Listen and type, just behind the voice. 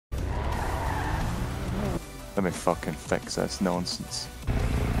Let me fucking fix this nonsense.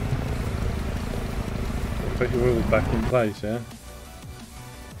 Put your wheels back in place, yeah?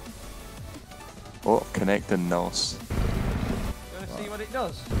 Oh, connecting NOS. You want to see what it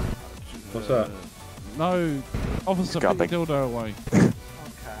does? What's that? No, officer, put your dildo away. Okay.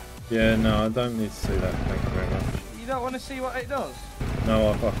 Yeah, no, I don't need to see that. Thank you very much. You don't want to see what it does? No,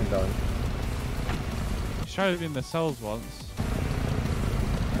 I fucking don't. You showed me in the cells once.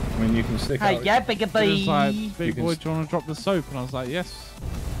 I mean, you can stick Hey, up. yeah, bigger boy. He was like, big can boy, do you want to drop the soap? And I was like, yes.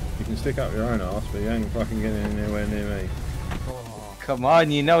 You can stick up your own ass, but you ain't fucking getting anywhere near me. Oh, come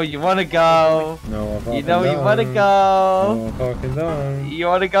on, you know you want to go. No, I fucking You know don't. you want to go. No, I fucking don't. You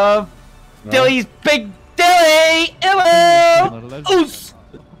want to go? No. Dilly's big Dilly! Hello! Oos!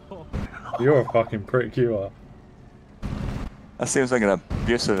 You're a fucking prick, you are. That seems like an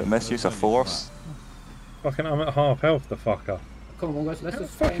abusive and misuse of force. Fucking, I'm at half health, the fucker. Come on, guys, let's How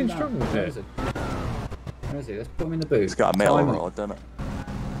just fucking get him strong down. is Where it? is it? Where is he? Let's put him in the boot. It's got a metal Time rod, doesn't it?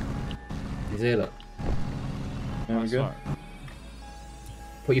 He's here, look. There we go.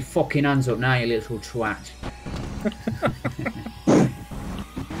 Put your fucking hands up now, you little twat.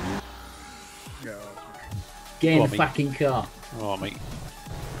 Get in the fucking car. Oh, mate.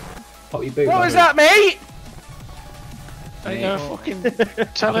 Pop your boot. What was that, mate? Ain't no fucking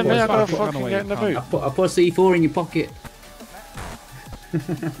telling me I gotta fucking get in the boot. I put a C4 in your pocket.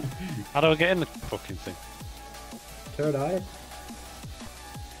 How do I get in the fucking thing? So do I.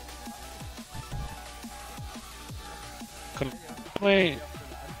 Wait.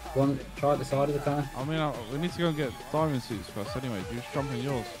 Go on, try at the side of the car. I mean, we need to go and get diving suits first anyway. You just jump in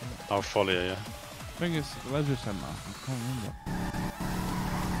yours. I'll follow you, yeah. I think it's the leisure centre. I can't remember.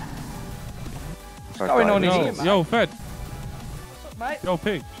 What's going on in here, man? Yo, Fed. What's up, mate? Yo,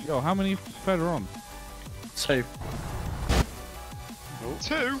 Pig. Yo, how many Fed are on? 2. Oh.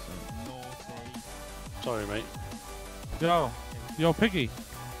 2? Sorry, mate. Yo, Piggy.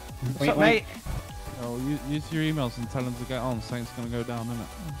 What's up, mate? Oh, use your emails and tell them to get on. Saying it's gonna go down, innit?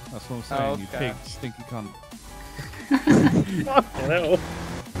 That's what I'm saying. You Okay. pig, stinky cunt. Fucking hell.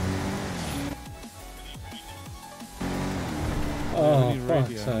 Oh,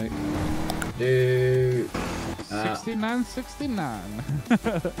 fuck's sake. Dude. 69.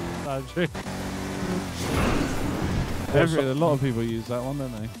 No, true. A lot of people use that one,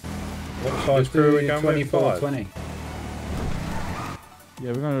 don't they? What size crew are we going with? 24, 20.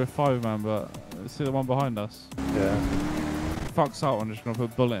 Yeah, we're going with 5-man, but see the one behind us? Yeah. Fucks up, I'm just going to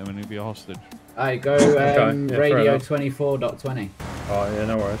put a bullet in him and he'll be a hostage. Hey, go yeah, radio 24.20. Oh, yeah,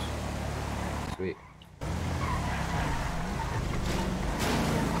 no worries. Sweet.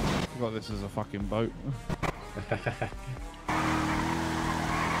 Forgot this is a fucking boat.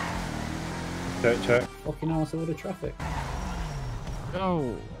 Check. Fucking arse all the traffic.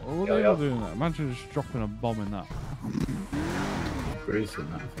 Yo, what are they all doing that? Imagine just dropping a bomb in that. Gruesome,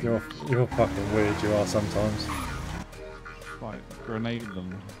 that thing. You're fucking weird, you are sometimes. Like, grenade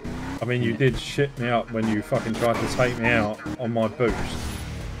them. I mean, you did shit me up when you fucking tried to take me out on my boost.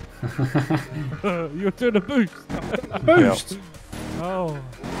 You were doing a boost! Boost? Oh.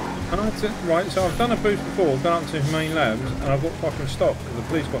 Right, so I've done a boost before, gone up to Humane Labs, and I've got fucking stopped because the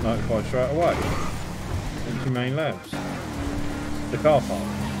police got notified straight away. In Humane Labs. The car park.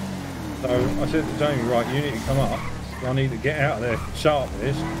 So I said to Jamie, right, you need to come up. I need to get out of there sharp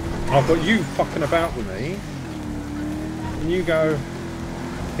this. I've got you fucking about with me. And you go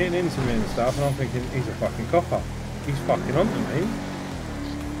hitting into me and stuff, and I'm thinking, he's a fucking copper. He's fucking onto me.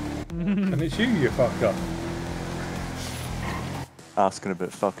 And it's you fucker. Asking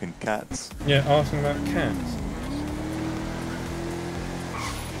about fucking cats. Yeah, asking about cats.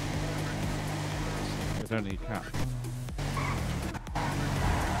 We don't need cat.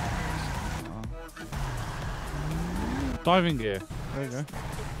 Diving gear. There you go.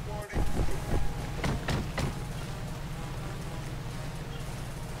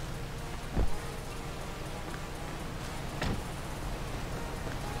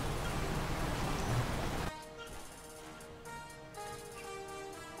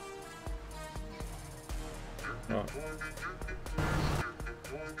 Right.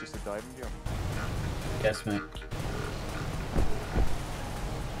 Just a diving gear. Yes, mate.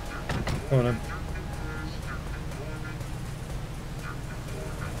 Come on then.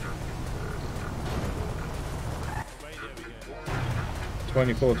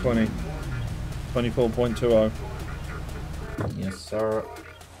 $24.20. 24.20. Yes, sir.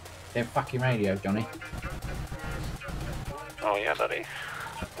 They're fucking radio, Johnny. Oh, yeah, daddy.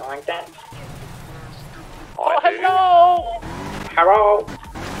 Like that. Oh, hello! Hello!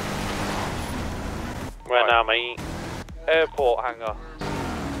 Where now, mate? Airport hangar.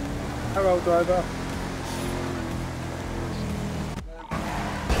 Hello, driver.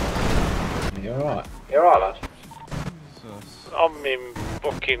 You alright? You alright, lad? Jesus. I'm in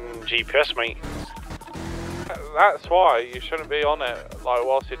fucking GPS, mate. That's why you shouldn't be on it, like,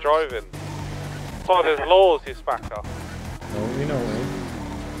 whilst you're driving. So there's laws, you spacker. Oh, you know what I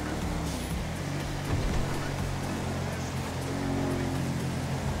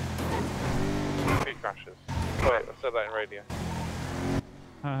mean. Big crashes. Wait, I said that in radio.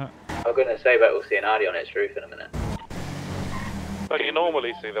 I'm gonna say that we'll see an Ardy on its roof in a minute. But you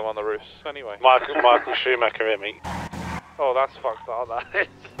normally see them on the roofs anyway. Michael Schumacher here, mate. Oh, that's fucked up, that is.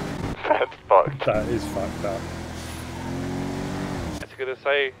 That's fucked. That is fucked up. I was gonna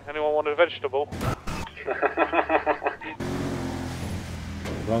say, anyone want a vegetable? As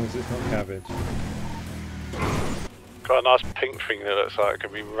long as it's not cabbage. Got a nice pink thing that looks like it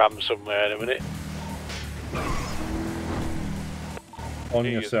could be rammed somewhere in a minute. On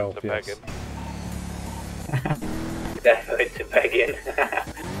yourself, yes. Definitely to Fagin.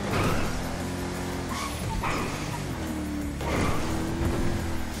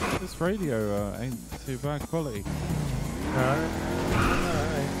 This radio ain't too bad quality. No.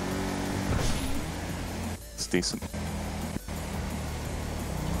 It's decent.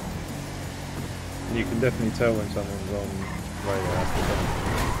 You can definitely tell when someone's on radio.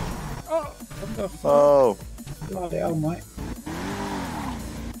 Oh, what the fuck? Oh! Bloody hell, mate.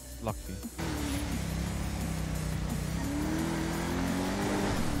 Lucky.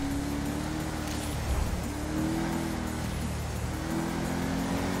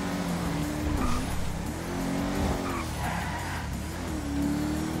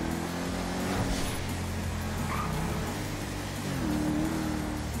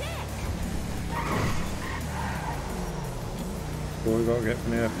 What we got to get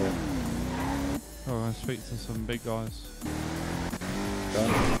from the airport? Oh, I speak to some big guys.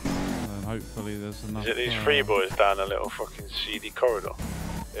 Done. And hopefully there's enough. Is it these three boys down a little fucking seedy corridor?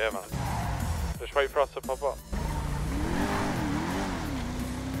 Yeah, man. Just wait for us to pop up.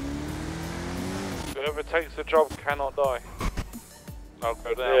 Whoever takes the job cannot die. I'll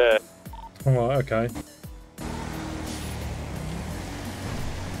go down. Yeah. Alright, okay.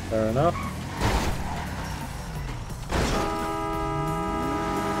 Fair enough.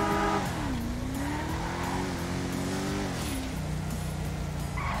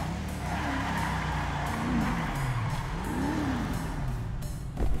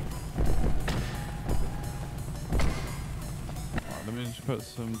 Let me just put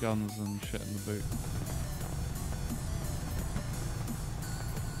some guns and shit in the boot.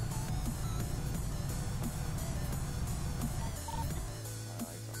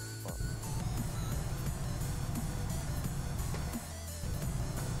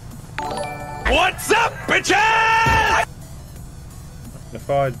 What's up, bitches?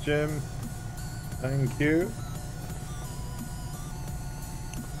 Magnified Jim. Thank you.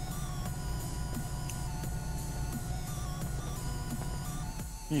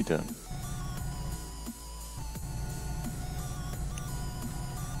 You done?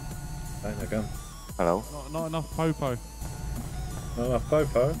 Ain't no gun. Hello? Not enough popo. Not enough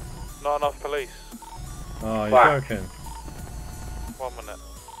popo. Not enough police. Oh, you're joking. 1 minute.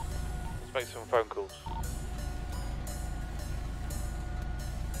 Let's make some phone calls.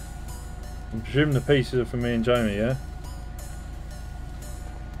 I'm presuming the pieces are for me and Jamie, yeah?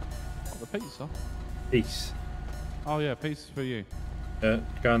 What, the pizza? Peace. Oh yeah, pizza for you. Yeah,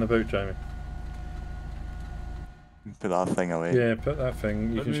 go in the boot, Jamie. Put that thing away. Yeah, put that thing.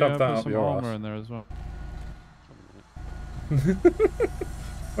 You Let can me, shove that put up some your armor ass. in there as well.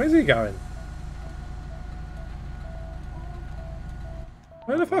 Where's he going?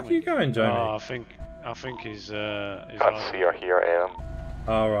 Where the fuck are you going, Jamie? Oh, I think he's Can't see or hear him.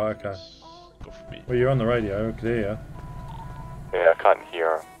 Oh, right, okay. Go for me. Well, you're on the radio, I could hear you. Yeah, I can't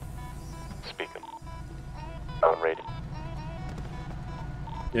hear speaking. On radio.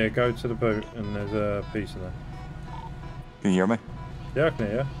 Yeah, go to the boot and there's a piece in there. Can you hear me? Yeah, I can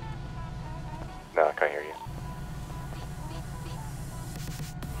hear you. No, I can't hear you.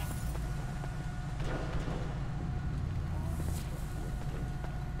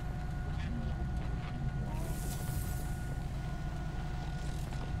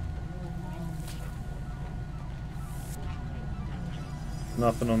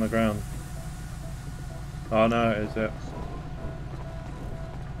 Nothing on the ground. Oh no, is it?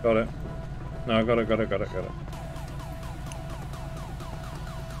 Got it. No, got it. Well,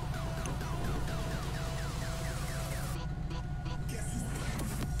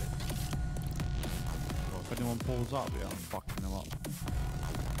 if anyone pulls up, yeah, I'm fucking them up.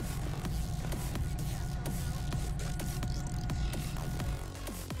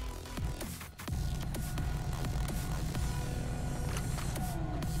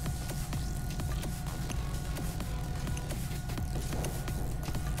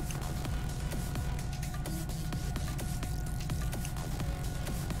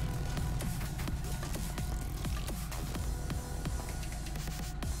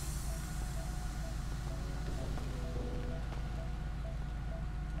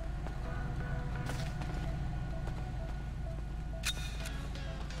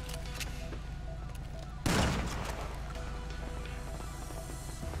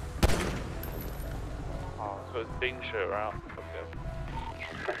 a bean shooter out.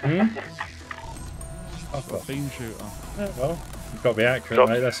 I've got Bean shooter. Yeah, well, you've got to be accurate, Drop.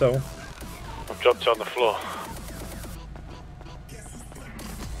 mate, that's all. I've dropped it on the floor.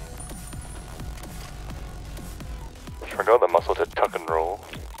 Forgot the muscle to tuck and roll.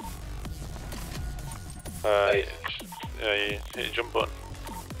 Yeah, you hit your jump button.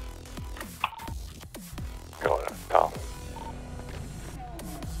 Go on, pal.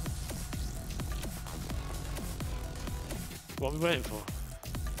 What are we waiting for?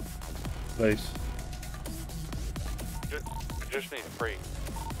 Please. We just need 3.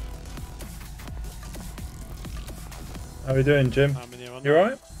 How are we doing, Jim? How many are on You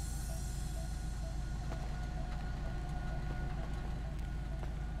alright?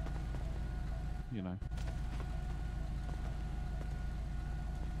 You know.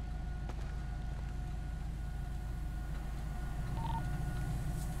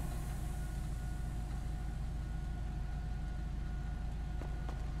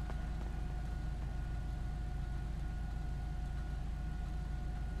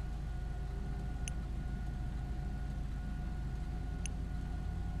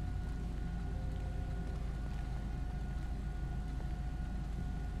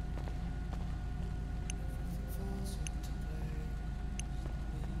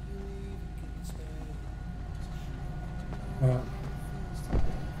 Right.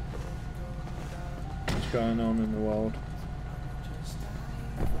 What's going on in the world?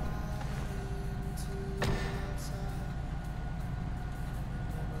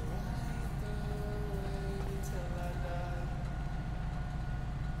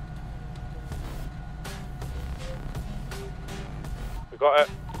 We got it.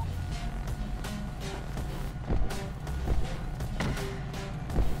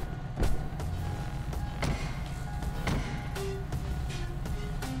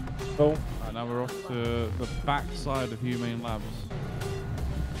 Cool. Right, now we're off to the back side of Humane Labs.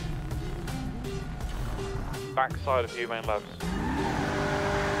 Backside of Humane Labs.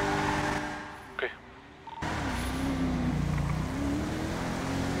 Okay.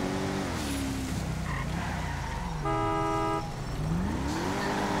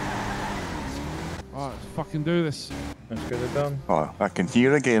 Alright, let's fucking do this. Let's get it done. Oh, I can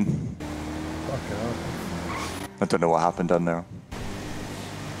hear again. Fucking hell. I don't know what happened down there.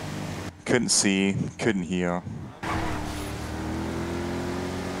 Couldn't see, couldn't hear.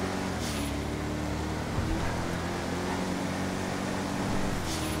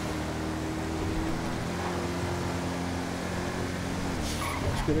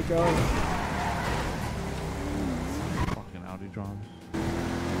 Let's get it going. Fucking Audi drivers.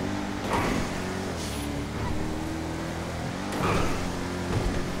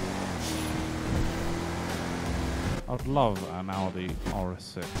 I'd love an Audi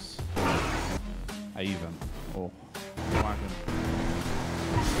RS6. Even. Or wagon.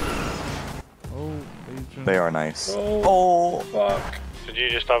 Oh, Legion. They are nice. Oh, fuck. Did you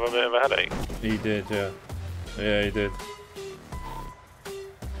just have a bit of a headache? He did, yeah. Yeah, he did.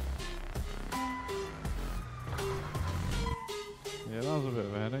 Yeah, that was a bit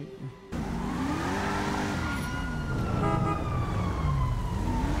of a headache.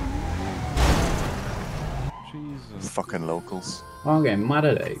 Jesus. Fucking locals. I'm getting mad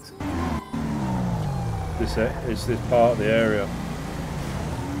at eggs. It's this part of the area.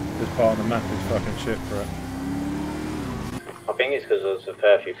 This part of the map is fucking shit for it. I think it's because there's a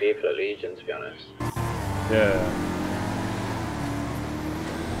fair few people at Legion, to be honest. Yeah.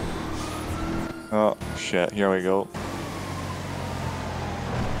 Oh, shit, here we go.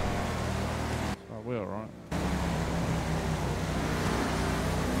 Oh, we're alright.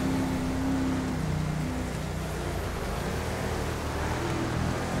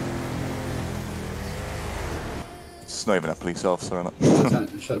 It's not even a police officer in it.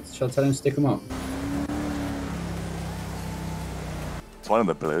 Shall I tell him to stick him up? It's one of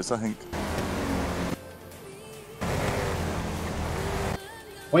the blues, I think.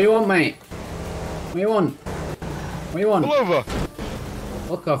 What you want, mate? What you want? What you want? Pull over!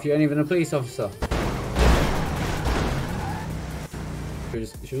 Fuck off, you ain't even a police officer. Should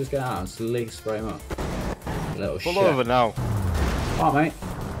we just get out and spray him up? Little Pull shit. over now. Alright, mate.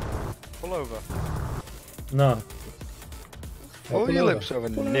 Pull over. No. Pull your lips over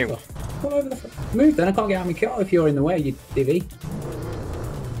Pull new. over. Pull over the front. Move then, I can't get out of my car if you're in the way, you divvy.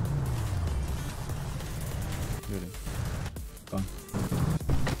 Really? Go on.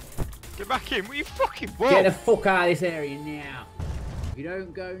 Get back in. What you fucking... Whoa! Get the fuck out of this area now. If you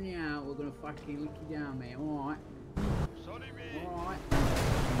don't go now, we're gonna fucking lick you down, mate. Alright? Sorry, mate. Alright.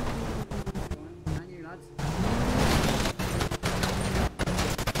 And you, lads.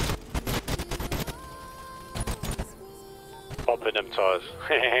 pumping them tyres.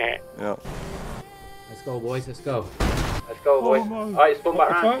 Yeah. Let's go, boys. Let's go. Let's go, boys. no. Alright, spun What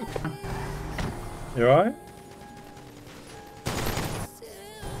back the round. fuck? You alright?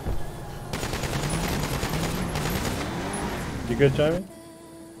 You good, Jamie?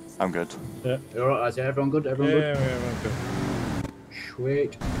 I'm good. Yeah. You alright, lads? Everyone good? Everyone Yeah, good? everyone good.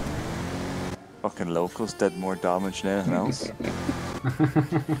 Sweet. Fucking locals did more damage than anything else.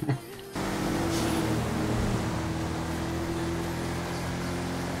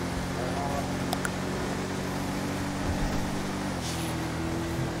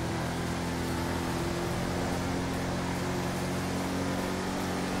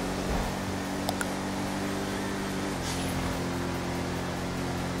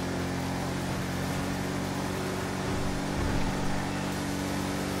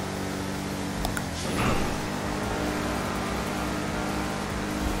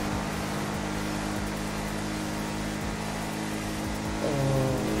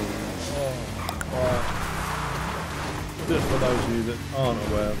 Just for those of you that aren't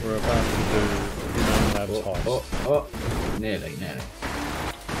aware, we're about to do Humane Labs Heist. Oh, nearly.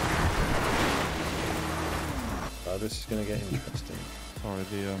 So this is going to get interesting. Sorry,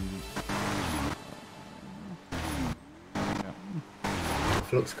 the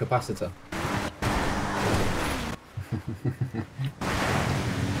Flux capacitor.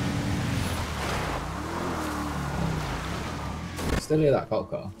 Still hear that cop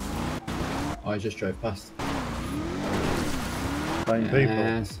car? I just drove past. Same people.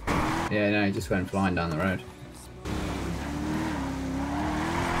 Yes. Yeah, no, he just went flying down the road.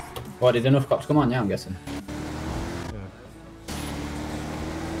 What, did enough cops come on? Yeah, I'm guessing.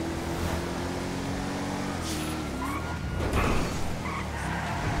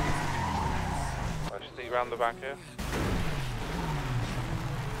 I just see round the back here.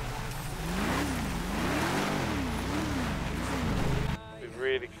 Be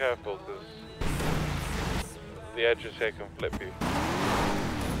really careful because the edges here can flip you.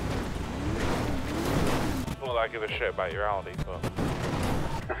 Not that I give a shit about your Audi, but.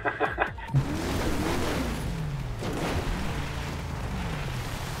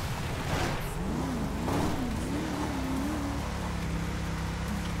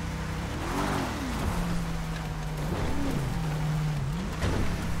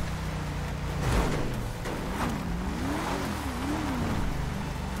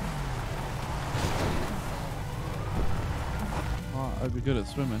 I'd be good at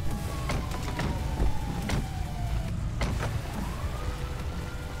swimming.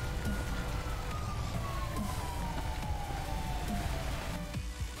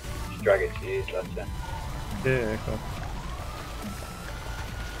 Just drag it to you, that's it. Yeah, cool.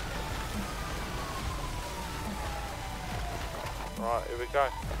 Right, here we go.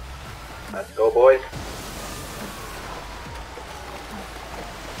 Let's go, boys.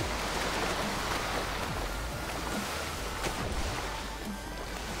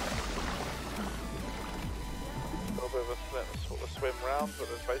 Sort of swim round, but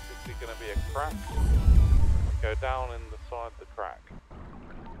there's basically going to be a crack. Go down in the side of the crack.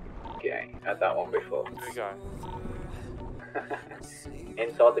 Okay, had that one before. Here we go.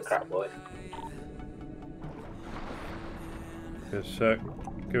 Inside the crack, boys. Give us a sec.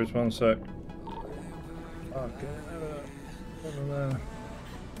 Give us 1 sec.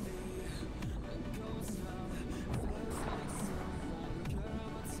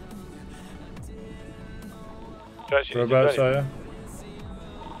 Okay, whereabouts are you?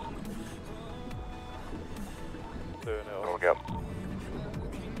 Doing it all. There we go.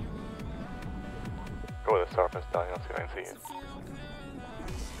 Go to the surface, Daniel, so I can see you.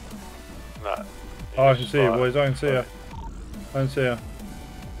 No. Oh, I can see you, boys. I can see you. I can see you.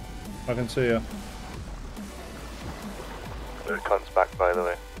 I can see you. There comes back, by the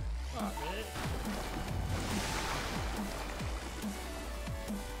way.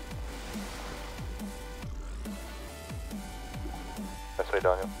 This way,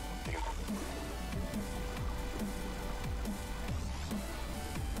 Daniel. You can...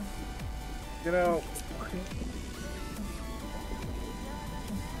 Get out.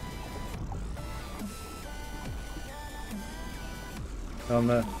 Down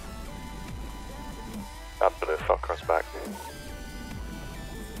there. Absolute fuckers back.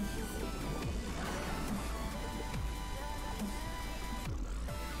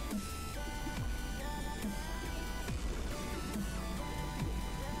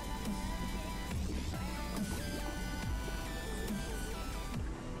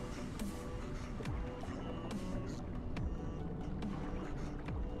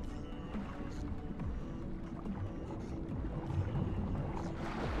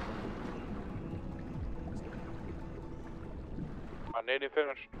 Nearly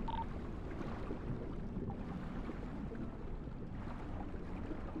finished.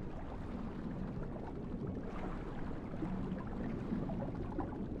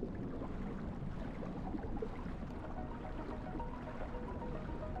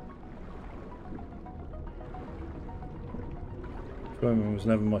 Swimming was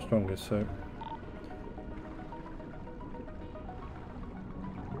never my strongest suit.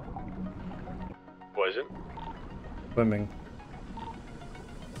 What is it? Swimming.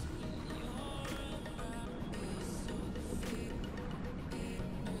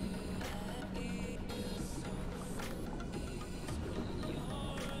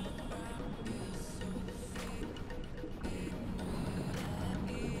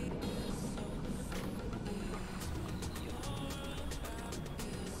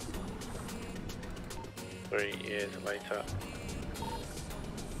 Years later.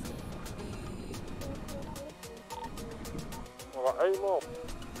 Alright, aim up.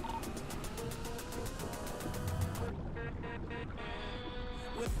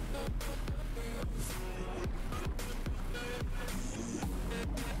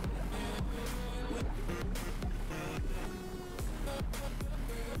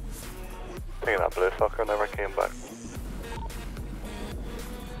 I think that blue fucker never came back.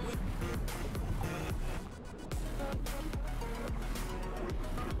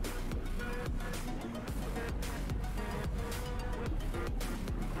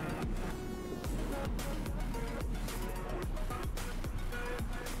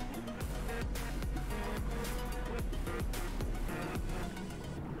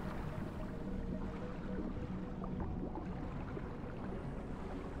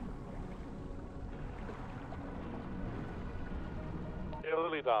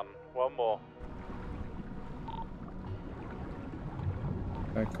 Nearly done. One more.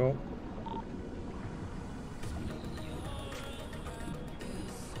 Okay, cool.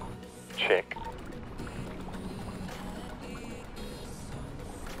 Check.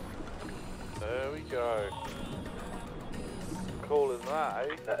 There we go. Cool as that,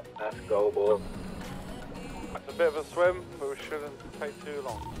 eh? That's go, boy. It's a bit of a swim, but we shouldn't take too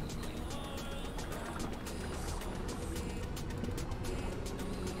long.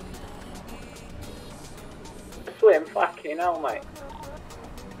 Swim, fucking hell, mate.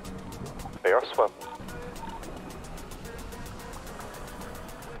 They are swim.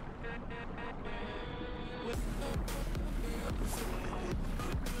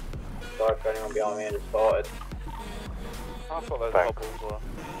 Sorry for anyone behind me and spotted. I thought those Thanks. bubbles were.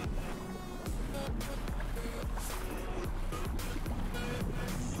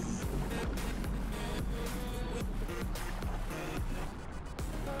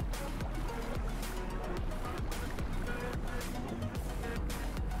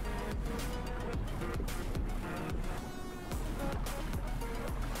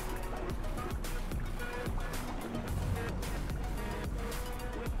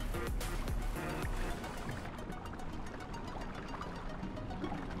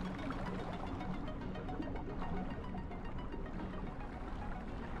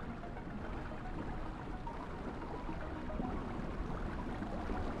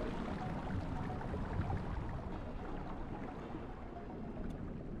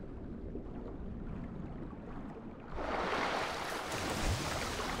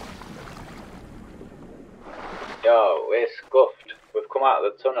 Yo, we're scuffed. We've come out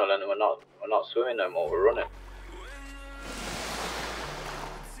of the tunnel and we're not swimming no more, we're running.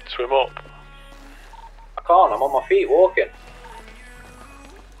 Swim up. I can't, I'm on my feet walking.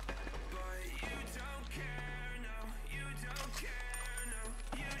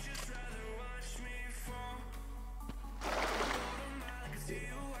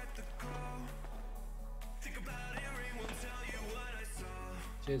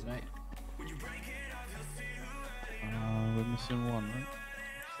 Cheers, mate. We're missing one, right?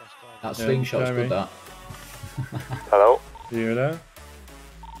 That slingshot's Jeremy. good, that. Hello? You there?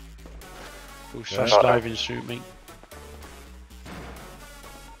 Who's Yeah. fast diving suit, mate?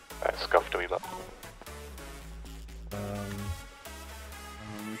 Scuffed a wee bit.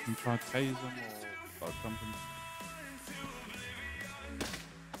 We can try tase them or start jumping.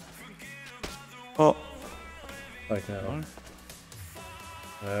 Oh, Taking it No? off.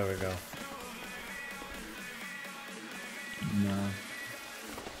 There we go. No.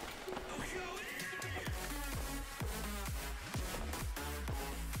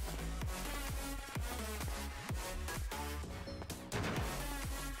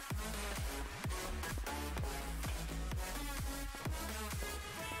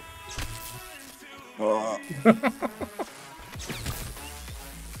 oh.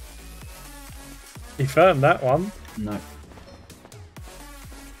 He found that one. No.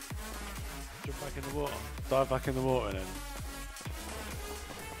 Dive back in the water then.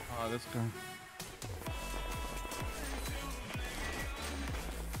 Alright, let's go.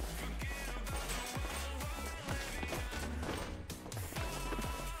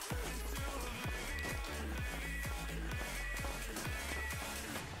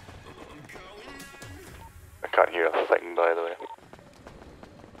 I can't hear a thing, by the way.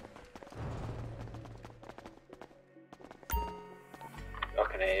 I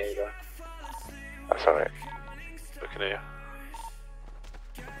can hear you, though. That's alright. I can hear.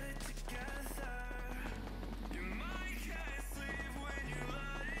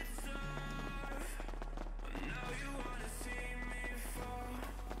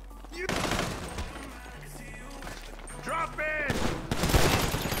 Drop in!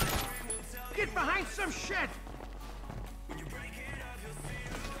 Get behind some shit!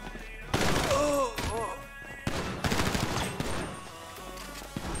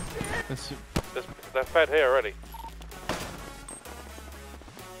 They're fed here already.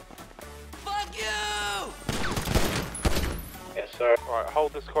 Fuck you! Yes, sir. Right,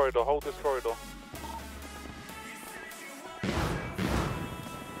 hold this corridor, hold this corridor.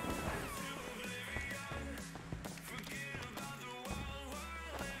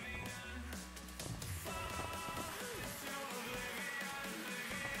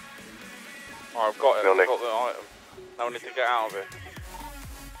 Alright, I've got it, I've got the item. Now we need to get out of here.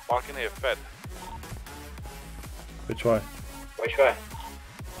 I can hear fed. Which way? Which way?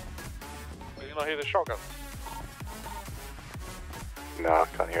 Did you not hear the shotgun? No, I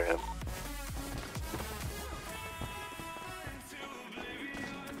can't hear him.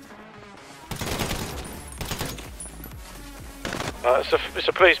 It's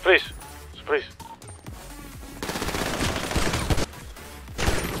a police. It's a police.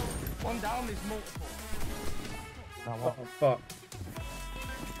 One down is multiple. Oh, fuck.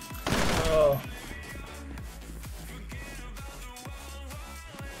 Oh.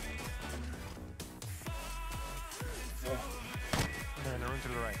 No, in the room to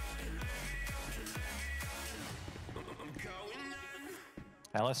the right.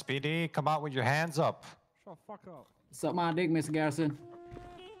 LSPD, come out with your hands up. Shut the fuck up. Suck my dick, Mr. Garrison.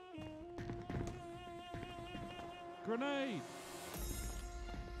 Grenade!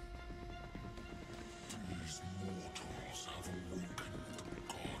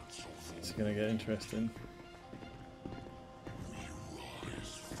 It's gonna get interesting.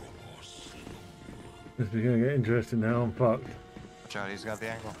 This is gonna get interesting now. I'm fucked. Watch out, he's got the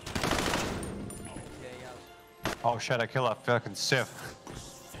angle. Oh shit, I killed that fucking Sith.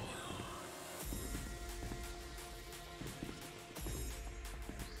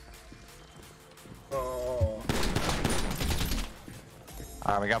 Oh.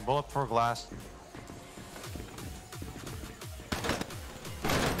 Alright, we got bulletproof glass.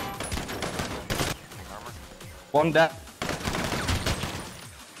 One down.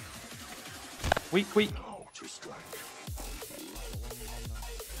 Weak.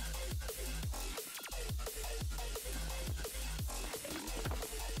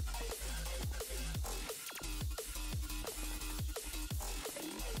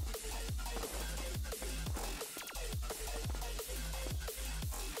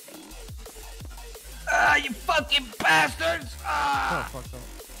 Ah, you fucking bastards! Ah! Shut the fuck up.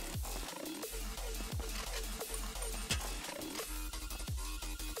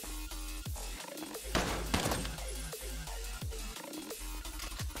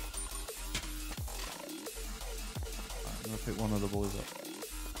 I'm gonna pick one of the boys up.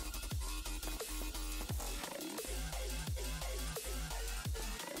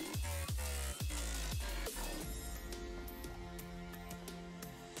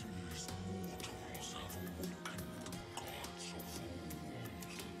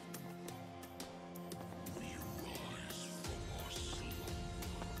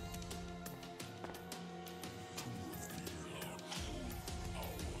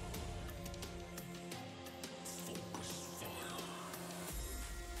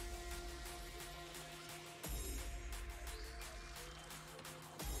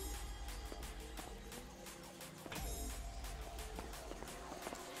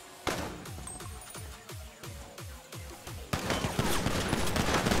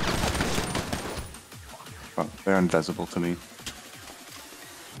 Well, they're invisible to me.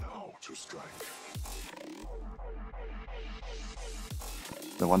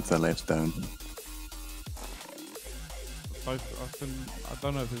 The ones that left's down. I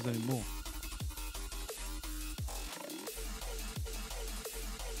don't know if there's any more.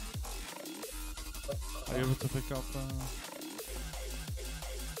 Are you able to pick up?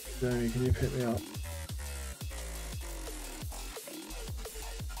 Jamie, can you pick me up?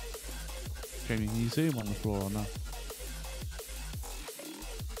 Jamie, can you see him on the floor or no?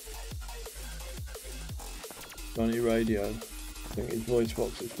 On your radio. I think his voice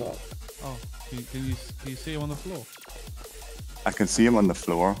box is fucked. Oh, can you see him on the floor? I can see him on the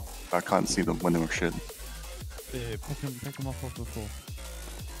floor, but I can't see them when they were shooting. Yeah, pick him off the floor.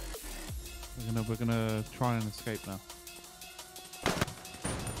 We're gonna try and escape now.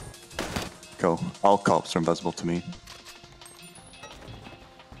 Cool. All cops are invisible to me.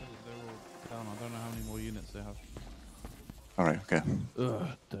 They're all down. I don't know how many more units they have. Alright, okay. Ugh,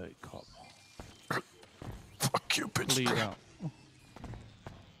 dirty cop. Fuck you, bitch. Bleed out.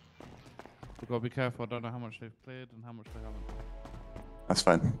 We've got to be careful. I don't know how much they've cleared and how much they haven't. That's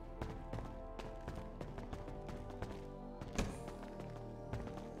fine.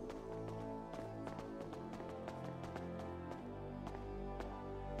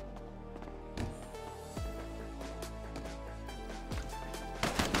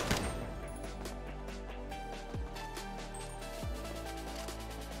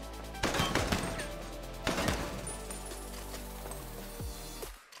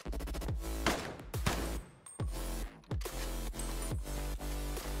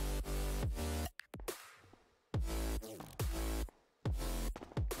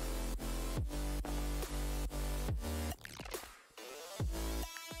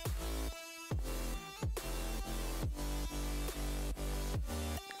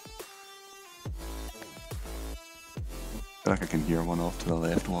 I feel like I can hear one off to the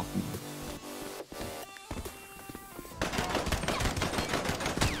left walking.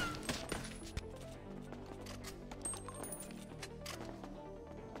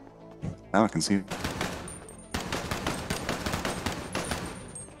 Now I can see.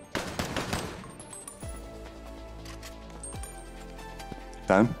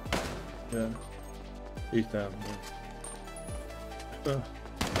 Down? Yeah. He's down. Yeah.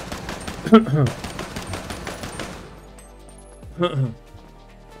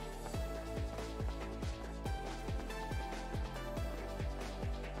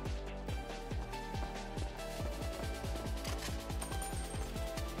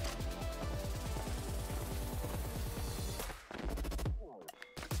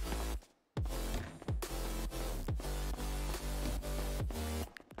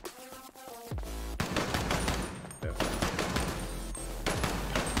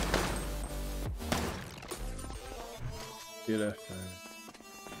 Get left there.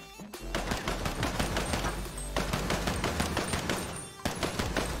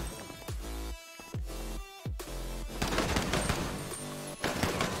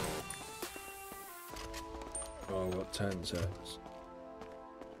 Oh, what 10 seconds.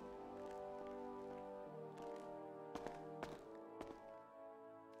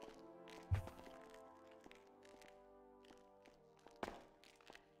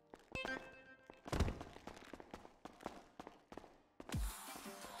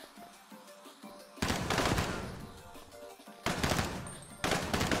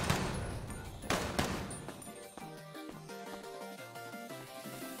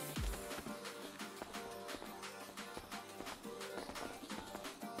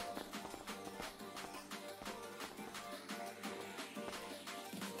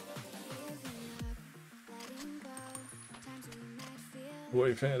 What do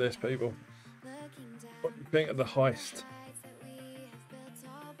you think of this, people? What do you think of the heist?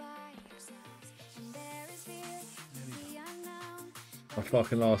 I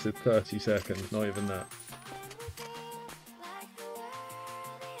fucking lasted 30 seconds, not even that.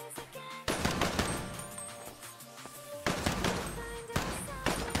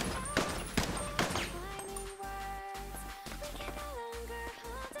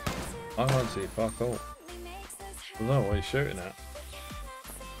 I can't see fuck all. I don't know what he's shooting at.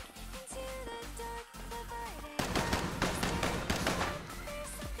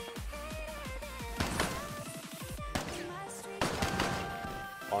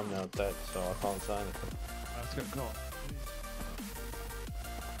 I'm now dead, so I can't say anything. Let's get caught.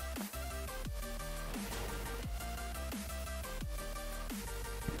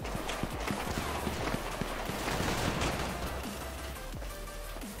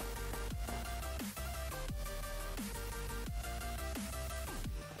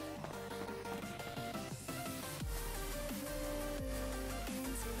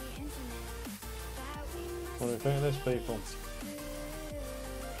 What do you think of this, people?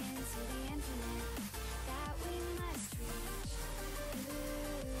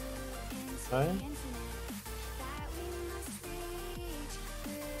 Hey?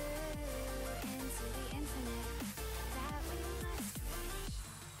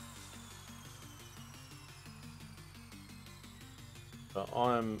 But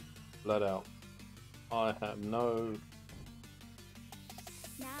I'm let out. I have no.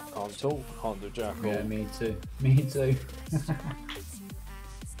 Can't talk. Can't do jack all. Yeah, me too. Me too.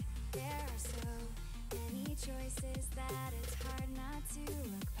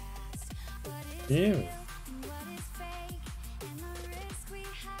 Yeah.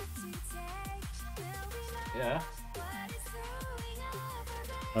 Yeah.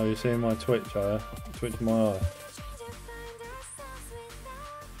 Oh, you seeing my Twitch, are you? Twitch my eye.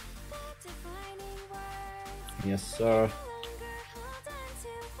 Yes, sir.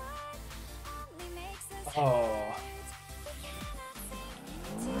 Oh.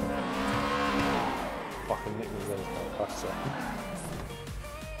 Fucking nick me with my cursor.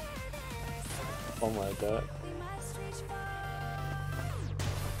 On my dirt.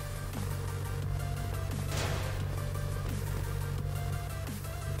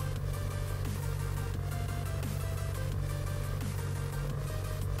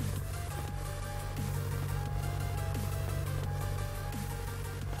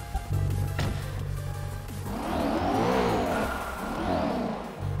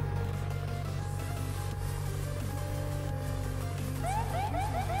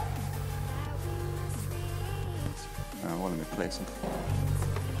 I want to replace him.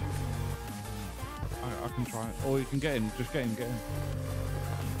 I can try it. Or you can get him. Just get him.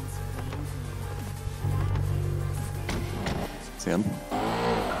 See him?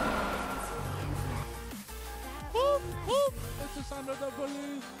 It's the sound of the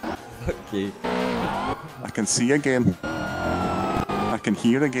police. Okay. I can see again. I can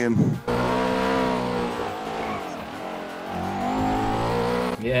hear again.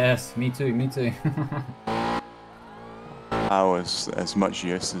 Yes, me too, me too. I was as much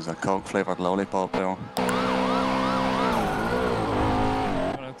use as a coke-flavoured lollipop there.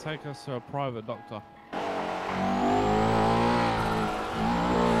 Gonna take us to a private doctor.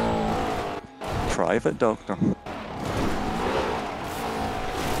 Private doctor.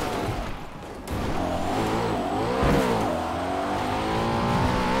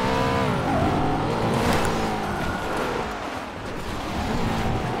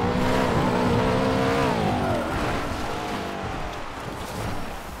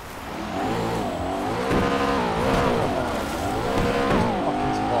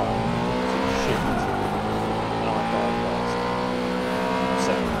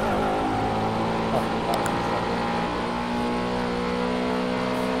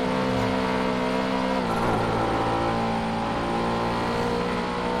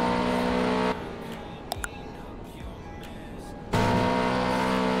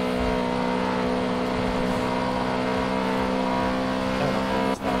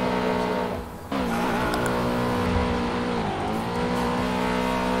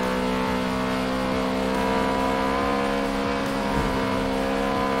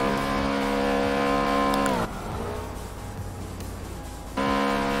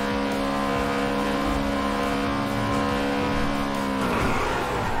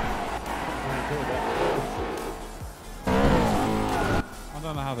 I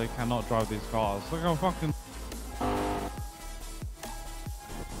don't know how they cannot drive these cars. Look how fucking.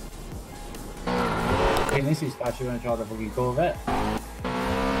 Hey, this is actually going to try the fucking Corvette.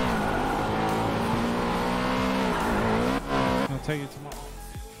 I'll take you to my.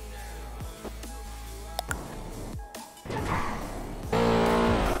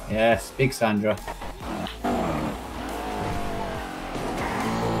 Yes, big Sandra.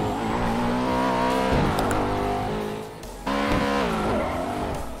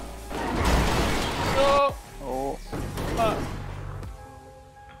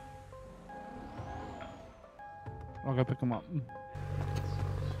 I'll go pick him up.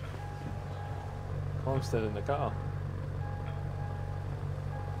 I'm still in the car.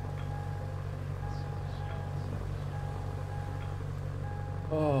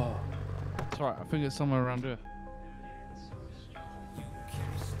 Oh. It's alright, I think it's somewhere around here.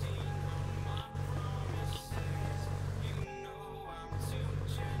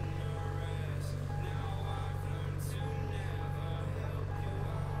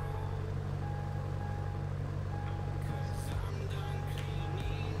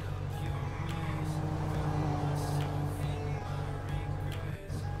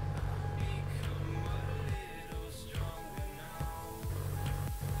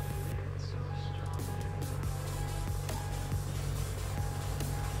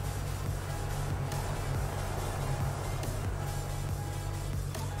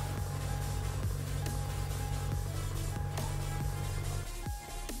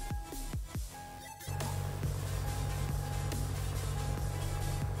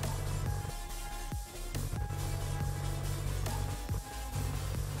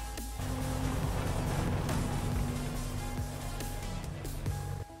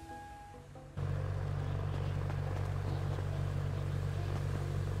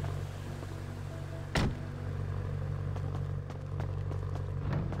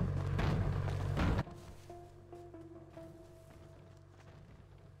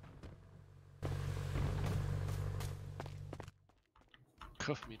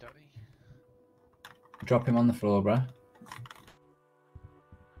 Cuff me, daddy. Drop him on the floor, bruh.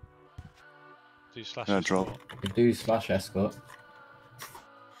 Do slash drop. You do slash escort.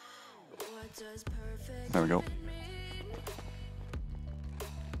 There we go.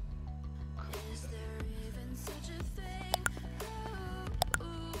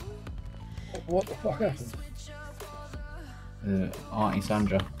 What the fuck happened? Auntie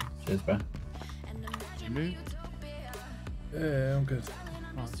Sandra. Cheers, bruh. You move? Yeah, I'm good.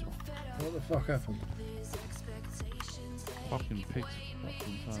 What the fuck happened? Fucking pigs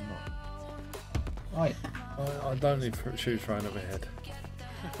fucking turned up. Right. I don't need shoes thrown at my head.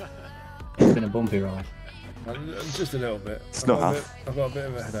 It's been a bumpy ride. Just a little bit. It's not half. I've got a bit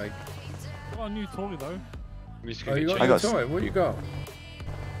of a headache. Got a new toy though. Oh, you got a new toy? What you got?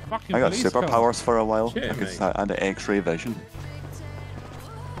 Fucking I got police car. superpowers for a while. Shit, mate. I had X-ray vision.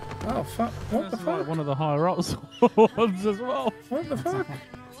 Oh fuck! What the That's fuck? like one of the higher ups ones as well. What the fuck?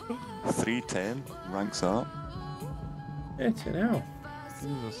 310 ranks up. It's an hell. He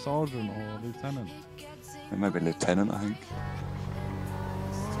was a sergeant or a lieutenant. It might be lieutenant, I think.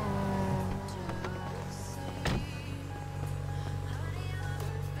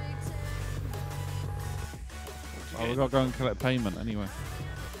 Oh, we've got to go and collect payment anyway.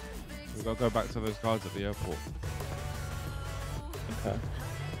 We've got to go back to those guys at the airport. Okay.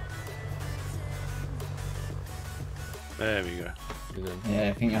 There we go. Yeah,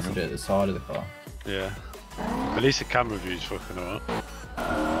 I think you have to do it at the side of the car. Yeah. At least the camera view's fucking alright.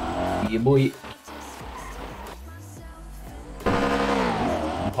 Yeah, boy.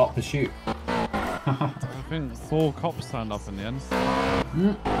 Hot pursuit. I think 4 cops turned up in the end.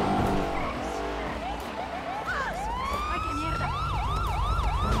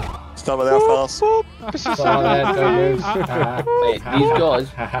 Stop it there, fellas. Wait, these guys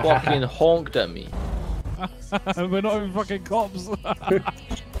fucking honked at me. We're not even fucking cops.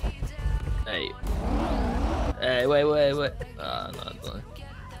 Hey. Hey, wait. Ah, no.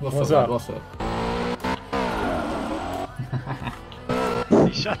 What's up? What's up?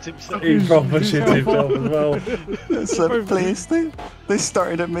 He shot himself. He proper shit himself as well. It's a place. They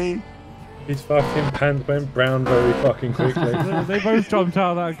started at me. His fucking pants went brown very fucking quickly. They both jumped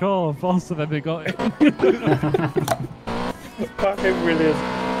out of that car faster than they got in. Fucking brilliant.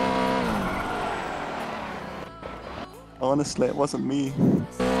 Honestly, it wasn't me.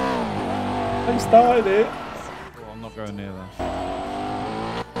 They started it. Well, I'm not going near that.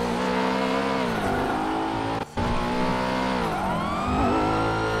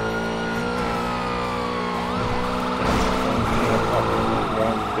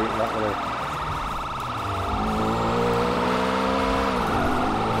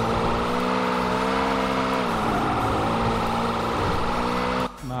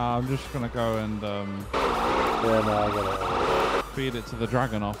 Nah, I'm just gonna go and Yeah, no, I got it. feed it to the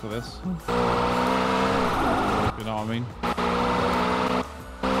dragon after this. You know what I mean?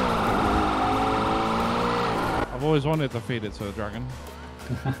 I've always wanted to feed it to a dragon.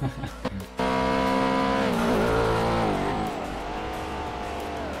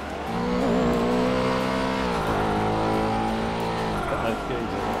 Those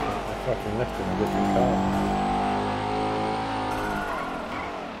geezers, they fucking left in a different car.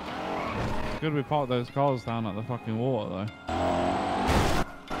 Good we parked those cars down at the fucking water though.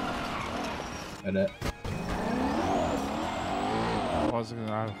 Get it. Otherwise they're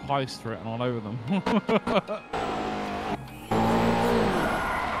gonna have Heist written all over them.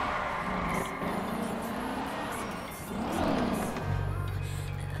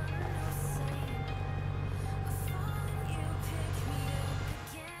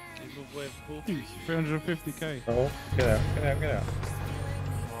 Jeez, 350k. Oh, get out. Right.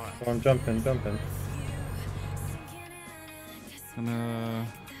 So I'm jumping. And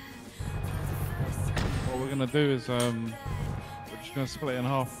what we're gonna do is we're just gonna split it in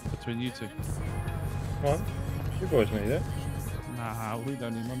half between you two. Come on. You boys need it. Nah, we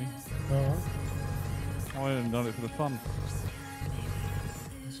don't need money. Alright. I only done it for the fun.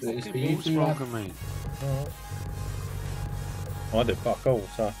 So it's for Fucking you balls two, lad. broken, mate. Alright. I did fuck all,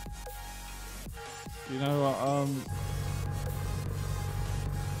 so. You know what?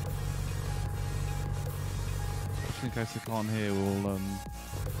 Just in case they can't hear, we'll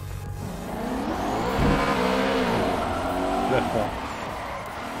Left one.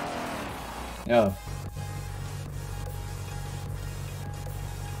 Yeah.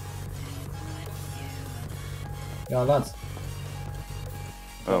 Yeah, lads.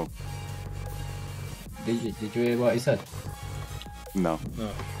 Oh, Did you hear what he said? no.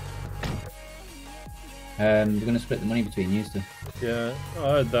 No. You're gonna split the money between you two. Yeah, I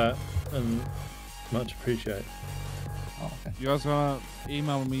heard that, and much appreciate. Oh, okay. You guys wanna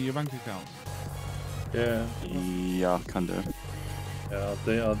email me your bank accounts? Yeah. Yeah, can do. Yeah,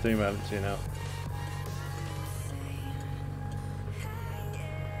 I'll email it to you now.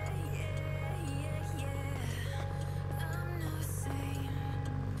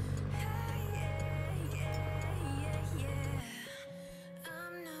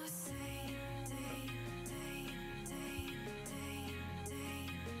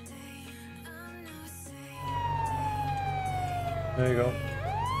 There you go.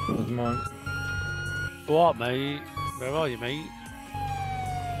 That was mine. What, mate? Where are you, mate?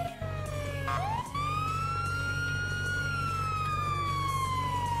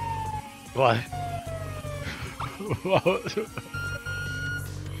 Why? What?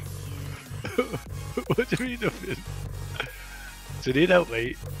 What do you mean nothing? Do you need help,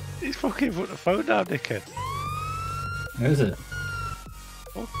 mate? He's fucking put the phone down, dickhead. Who is it?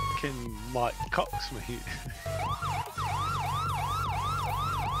 Fucking Mike Cox, mate.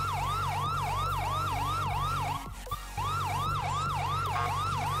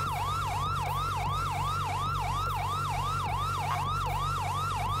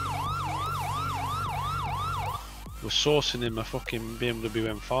 We're sourcing in my fucking BMW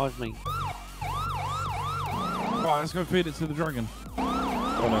M5, mate. Right, let's go feed it to the dragon.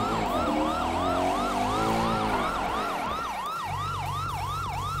 Oh no.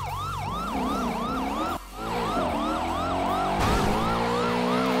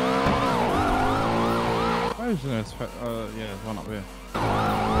 Where's this? Yeah, there's one up here.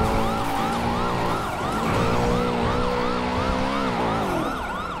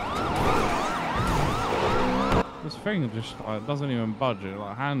 This thing just like doesn't even budge. It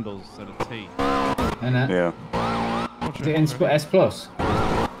like handles to the T. And Yeah. is it in S plus?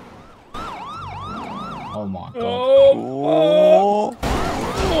 Oh my god. Oh.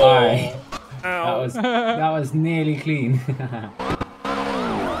 Aye. That was nearly clean.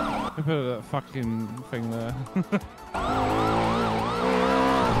 Put that fucking thing there.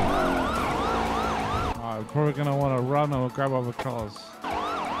 I'm probably gonna want to run or grab other cars.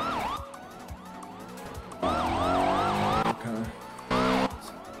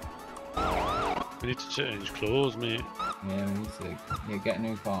 We need to change clothes, mate. Yeah, we need to get a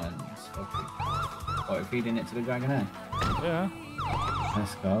new car and okay. What, are we feeding it to the dragon then? Yeah.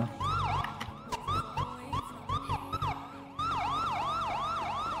 Let's go.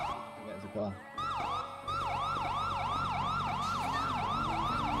 There's a car.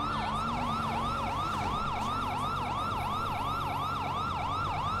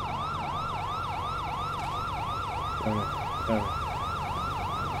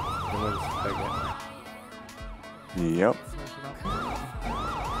 Yep.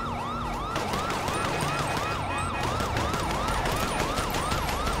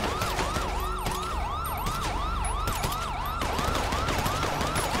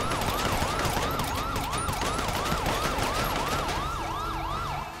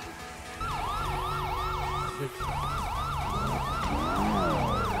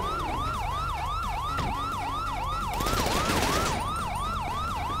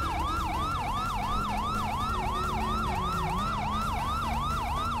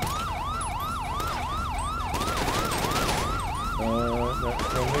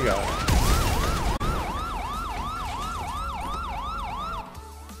 There we go.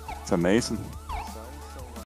 It's amazing.